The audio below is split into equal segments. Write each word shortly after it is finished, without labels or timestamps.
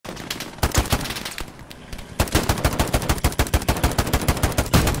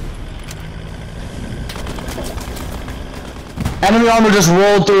Enemy armor just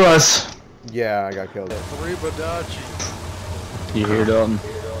rolled through us. Yeah, I got killed. You hear Dalton?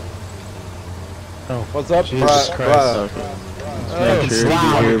 Oh. What's up, Jesus Christ. Oh, It's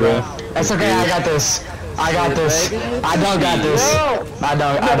loud. Here, bro. That's okay, I got this. I got this. I don't got this. I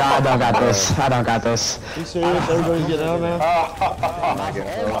don't got this. I don't got this. You serious? Everybody's getting out now?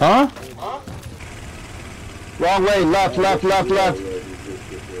 Huh? Wrong way, left.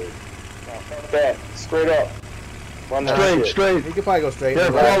 Back, straight up. Straight. You can probably go straight. Yeah,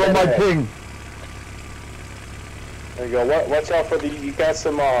 follow my ping. There you go. Watch out for the. You got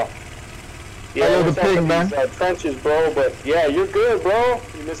some. Follow the watch out ping, for man. these, trenches, bro. But yeah, you're good, bro.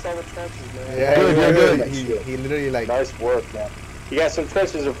 You missed all the trenches, man. Yeah, Good, you're good. He literally like. Nice work, man. You got some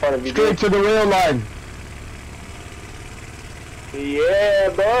trenches in front of you. Straight to the rail line. Yeah,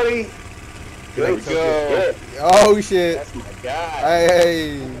 buddy. Good go. Oh shit. That's my guy.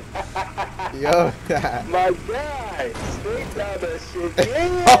 Hey. Yo. My guy. Straight down that shit.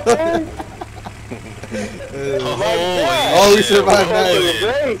 Yeah, Oh, we survived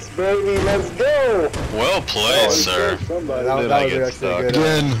that. Race, baby. Let's go. Well played, sir. That was actually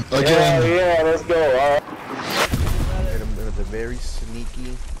good. Again. Yeah, let's go. All right. It was a very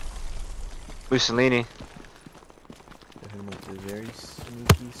sneaky. Mussolini. Very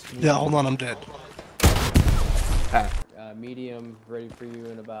sneaky. Yeah, hold on, I'm dead. Medium, ready for you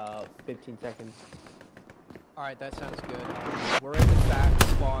in about 15 seconds. Alright, that sounds good. We're in the back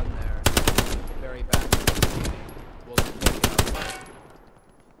spawn there. Very back. We'll take it up.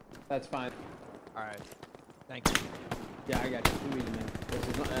 That's fine. Alright. Thank you. Yeah, I got you. Too easy, man. This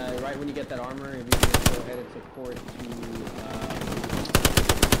is, right when you get that armor, if you can just go ahead and support to,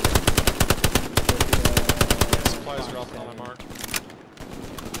 Supplies dropped on my mark.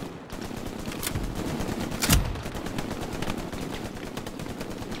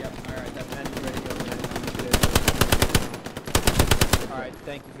 Alright,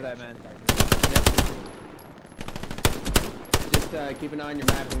 thank you for that, man. Just keep an eye on your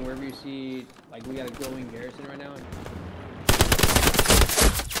map and wherever you see, like, we got a glowing garrison right now.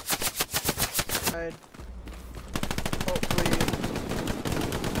 Alright. Hopefully.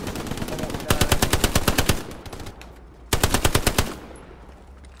 I won't die.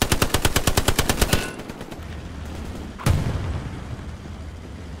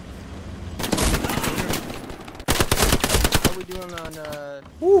 How are we doing on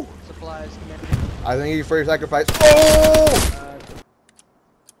supplies, commander? I think you first sacrifice. Oh!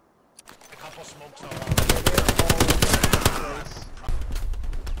 A couple smokes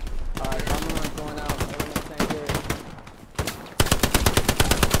Alright, I'm going out. Everyone's staying here.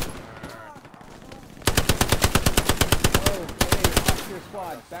 Oh, hey, Oscar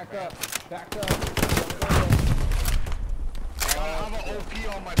squad, back up. Back up. I have an OP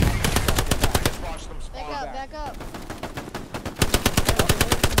on my page. I just watched them spawn. Back up.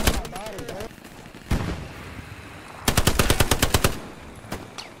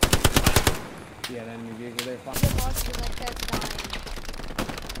 Yeah, then your vehicle there. Fine. Get lost because I kept dying.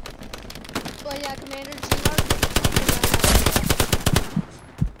 But yeah, Commander G-Mark.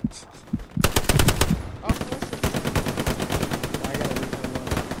 I gotta lose one.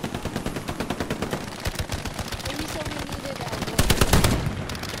 Maybe someone needed that.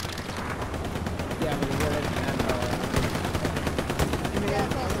 Yeah, but we're at manpower. Yeah,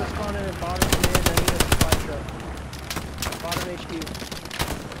 I'm responding to bottom command. I need a supply truck. Bottom HQ.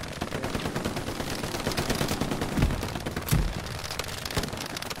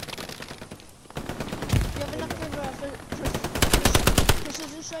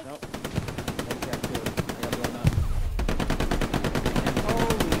 Precision strike? Nope. Okay, cool. I got blown up.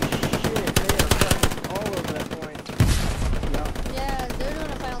 Holy shit, they are fucking all over that point. Yeah. Yeah, they're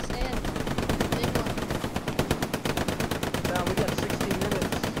doing a final stand. Big one. Now we got 16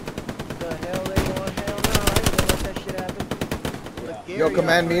 minutes. The hell they want? Hell no, I ain't gonna let that shit happen. Look, Yo, Gary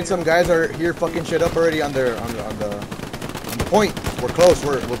command, me and some guys are here fucking shit up already on the point. We're close.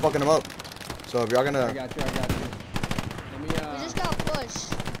 We're fucking them up. So if y'all I gonna. got you. Let me, We just got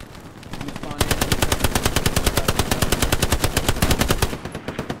pushed. let me spawn in.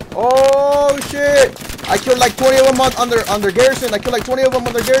 Oh shit! I killed like 20 of them under garrison. I killed like 20 of them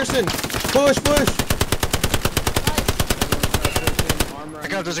under garrison. Push.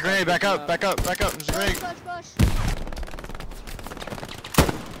 Back up, there's a grenade. Back up. There's a grenade. Push.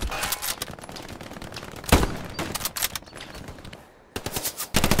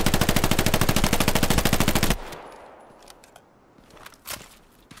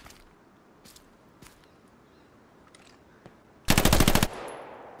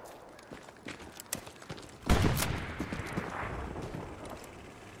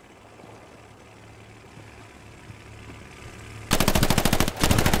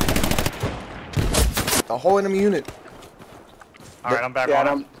 A whole enemy unit. Alright, I'm back Yeah,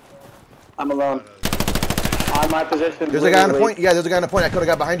 on. I'm alone. On my position. There's a guy on the literally. point. Yeah, there's a guy on the point. I could have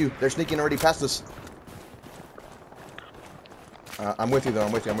got behind you. They're sneaking already past us. I'm with you though.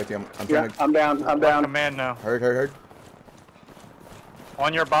 I'm with you. I'm Yeah, trying to. I'm down. I'm down. Command now. Heard.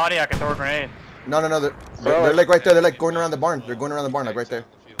 On your body, I can throw a grenade. No. They're like right there. They're like going around the barn. They're going around the barn, like right there.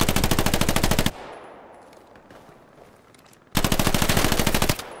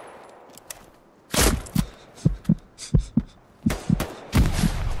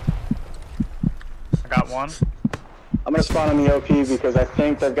 I got one. I'm gonna spawn on the OP because I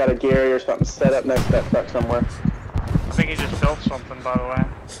think they've got a Gary or something set up next to that truck somewhere. I think he just built something, by the way.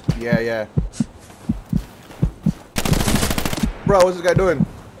 Yeah. Bro, what's this guy doing?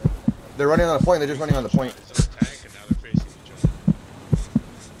 They're running on the point. They're just running on the point.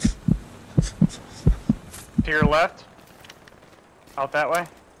 To your left. Out that way.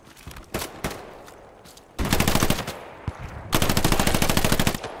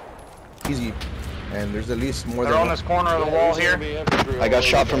 Easy. And there's at least more They're than on this corner of the wall here. I got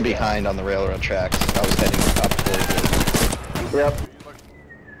shot from behind on the railroad tracks. I was heading up towards it. Yep.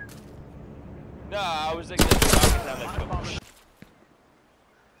 No, I was thinking the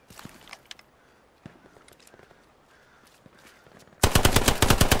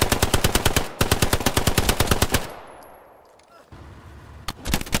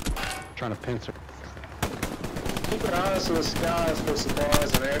Trying to pincer. Keep an eye to the skies for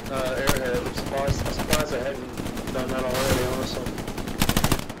supplies and airhead. Supplies are heading done that already, honestly.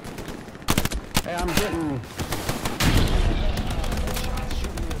 Hey, I'm getting.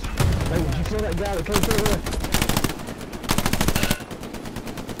 Hey, did you kill that guy that came through here?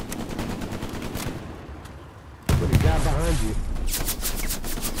 There's a guy behind you.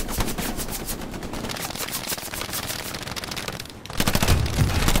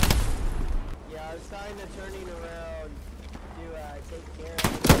 Yeah, I was trying to turning around to take care of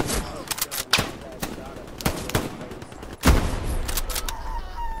it.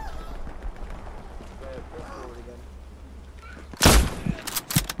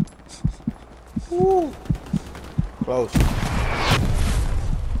 Woo. Close.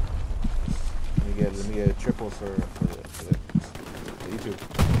 Let me get a triple for the YouTube.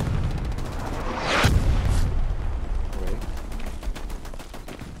 Wait.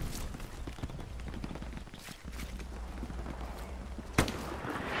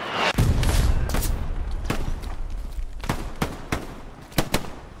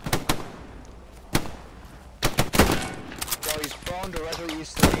 Bro, he's prone directly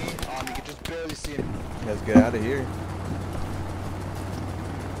east of me. You can just barely see him. Let's get out of here.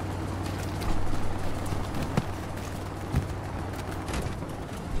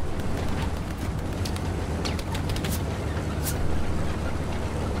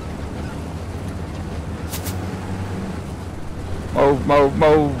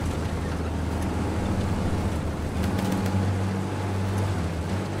 Move.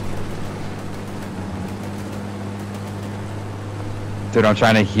 Dude, I'm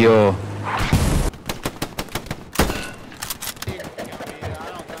trying to heal.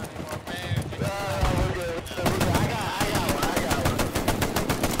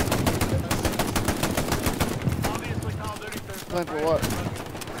 Plan for what?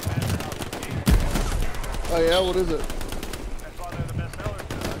 Oh yeah, what is it?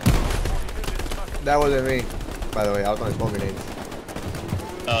 That wasn't me, by the way. I was on smoke grenades.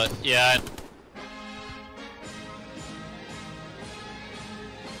 yeah.